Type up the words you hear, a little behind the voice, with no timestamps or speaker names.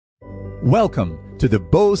Welcome to the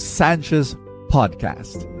Bo Sanchez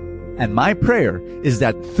podcast. And my prayer is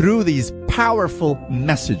that through these powerful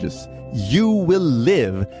messages, you will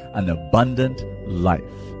live an abundant life.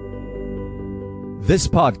 This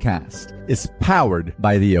podcast is powered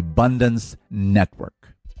by the Abundance Network.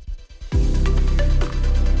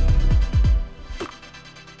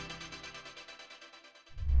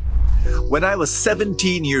 When I was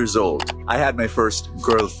 17 years old, I had my first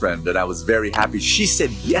girlfriend and I was very happy. She said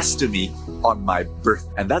yes to me on my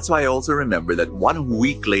birthday. And that's why I also remember that 1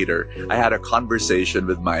 week later, I had a conversation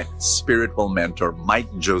with my spiritual mentor, Mike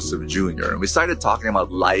Joseph Jr. And we started talking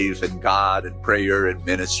about life and God and prayer and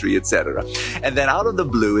ministry, etc. And then out of the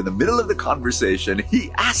blue, in the middle of the conversation, he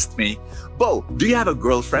asked me, "Bo, do you have a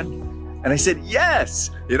girlfriend?" And I said,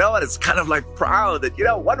 "Yes." And it's kind of like proud that,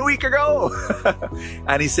 1 week ago.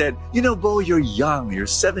 And he said, "Bo, you're young, you're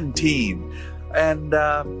 17. And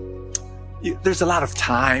there's a lot of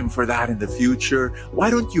time for that in the future.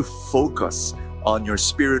 Why don't you focus on your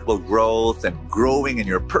spiritual growth and growing in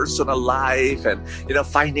your personal life and,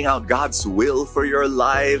 finding out God's will for your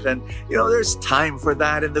life. And, there's time for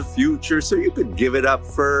that in the future. So you could give it up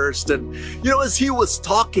first." And, as he was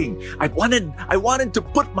talking, I wanted to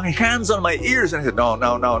put my hands on my ears. And I said, no.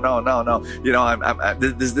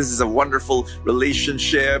 This is a wonderful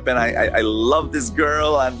relationship. And I love this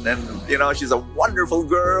girl. And she's a wonderful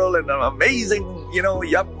girl and an amazing,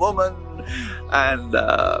 young woman. And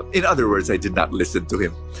in other words, I did not listen to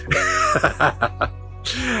him.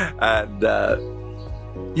 And,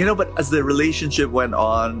 but as the relationship went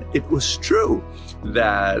on, it was true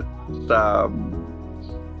that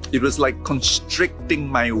it was like constricting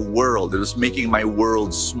my world. It was making my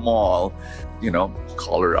world small.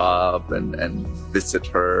 Call her up and visit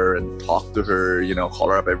her and talk to her, call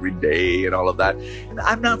her up every day and all of that. And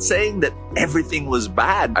I'm not saying that everything was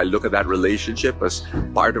bad. I look at that relationship as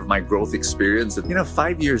part of my growth experience. And,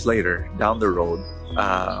 5 years later, down the road,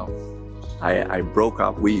 I broke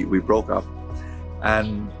up. We broke up.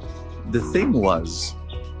 And the thing was,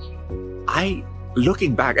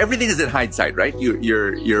 looking back, everything is in hindsight, right?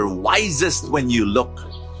 You're wisest when you look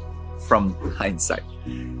from hindsight.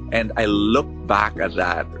 And I look back at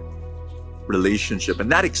that relationship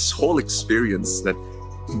and that whole experience that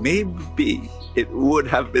maybe it would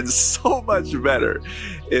have been so much better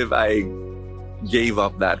if I gave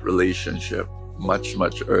up that relationship much,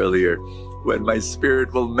 much earlier when my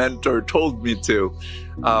spiritual mentor told me to.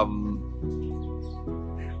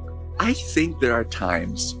 I think there are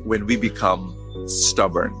times when we become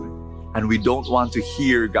stubborn and we don't want to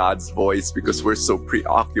hear God's voice because we're so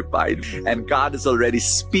preoccupied. And God is already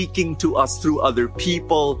speaking to us through other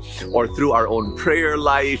people or through our own prayer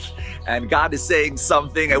life. And God is saying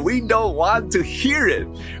something and we don't want to hear it.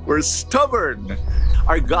 We're stubborn.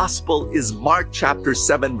 Our gospel is Mark chapter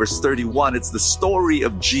 7, verse 31. It's the story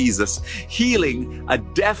of Jesus healing a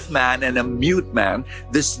deaf man and a mute man.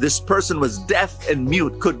 This person was deaf and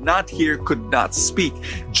mute, could not hear, could not speak.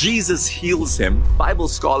 Jesus heals him. Bible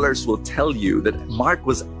scholars will tell you that Mark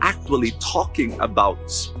was actually talking about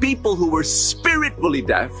people who were spiritually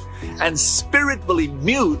deaf and spiritually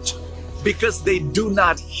mute because they do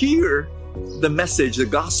not hear the message, the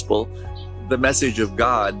gospel, the message of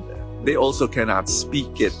God. They also cannot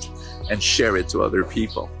speak it and share it to other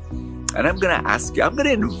people. And I'm going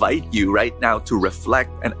to invite you right now to reflect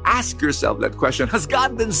and ask yourself that question. Has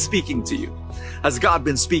God been speaking to you? Has God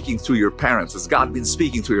been speaking through your parents? Has God been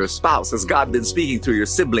speaking through your spouse? Has God been speaking through your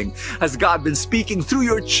sibling? Has God been speaking through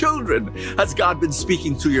your children? Has God been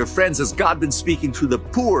speaking through your friends? Has God been speaking through the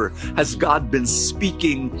poor? Has God been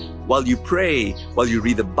speaking while you pray, while you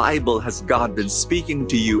read the Bible? Has God been speaking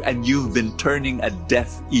to you and you've been turning a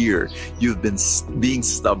deaf ear? You've been being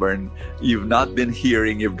stubborn. You've not been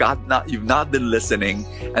hearing. You've not been listening.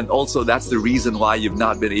 And also that's the reason why you've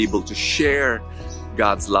not been able to share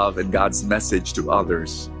God's love and God's message to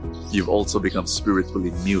others. You've also become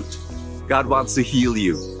spiritually mute. God wants to heal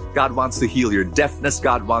you. God wants to heal your deafness.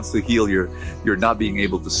 God wants to heal your not being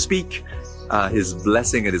able to speak. His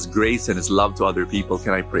blessing and His grace and His love to other people.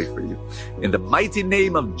 Can I pray for you? In the mighty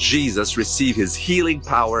name of Jesus, receive His healing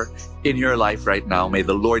power in your life right now. May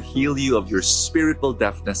the Lord heal you of your spiritual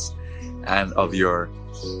deafness and of your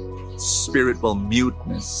spiritual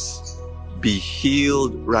muteness. Be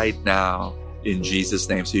healed right now in Jesus'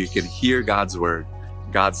 name, so you can hear God's word,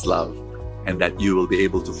 God's love, and that you will be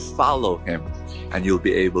able to follow Him and you'll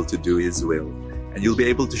be able to do His will and you'll be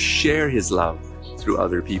able to share His love through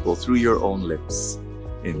other people, through your own lips.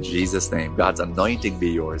 In Jesus' name, God's anointing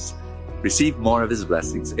be yours. receive more of His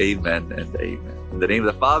blessings. Amen and amen. In the name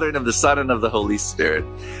of the Father, and of the Son, and of the Holy Spirit.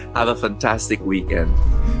 Have a fantastic weekend.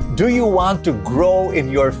 Do you want to grow in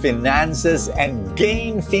your finances and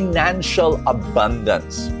gain financial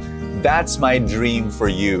abundance? That's my dream for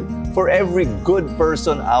you. For every good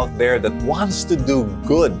person out there that wants to do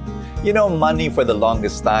good. You know, money for the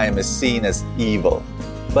longest time is seen as evil.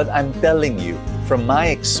 But I'm telling you, from my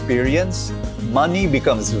experience, money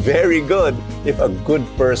becomes very good if a good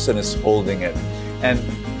person is holding it. And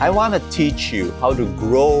I want to teach you how to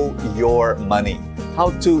grow your money,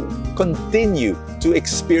 how to continue to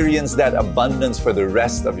experience that abundance for the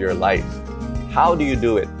rest of your life. How do you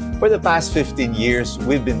do it? For the past 15 years,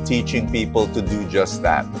 we've been teaching people to do just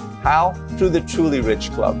that. How? Through the Truly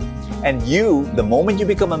Rich Club. And you, the moment you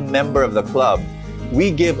become a member of the club, we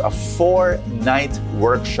give a 4-night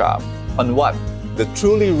workshop on what? The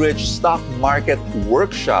Truly Rich Stock Market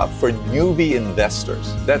Workshop for newbie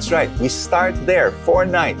investors. That's right. We start there, 4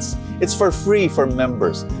 nights. It's for free for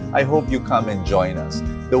members. I hope you come and join us.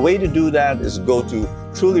 The way to do that is go to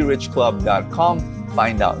trulyrichclub.com,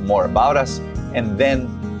 find out more about us, and then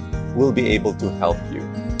we'll be able to help you.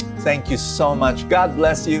 Thank you so much. God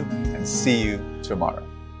bless you, and see you tomorrow.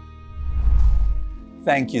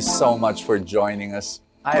 Thank you so much for joining us.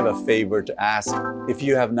 I have a favor to ask. If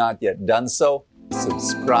you have not yet done so,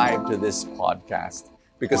 subscribe to this podcast,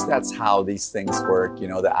 because that's how these things work, you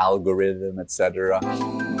know, the algorithm, etc.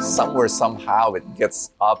 Somewhere, somehow, it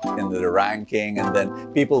gets up into the ranking, and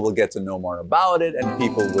then people will get to know more about it, and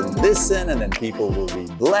people will listen, and then people will be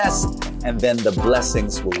blessed, and then the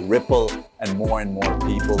blessings will ripple, and more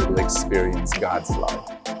people will experience God's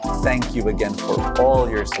love. Thank you again for all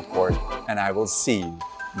your support, and I will see you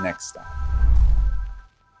next time.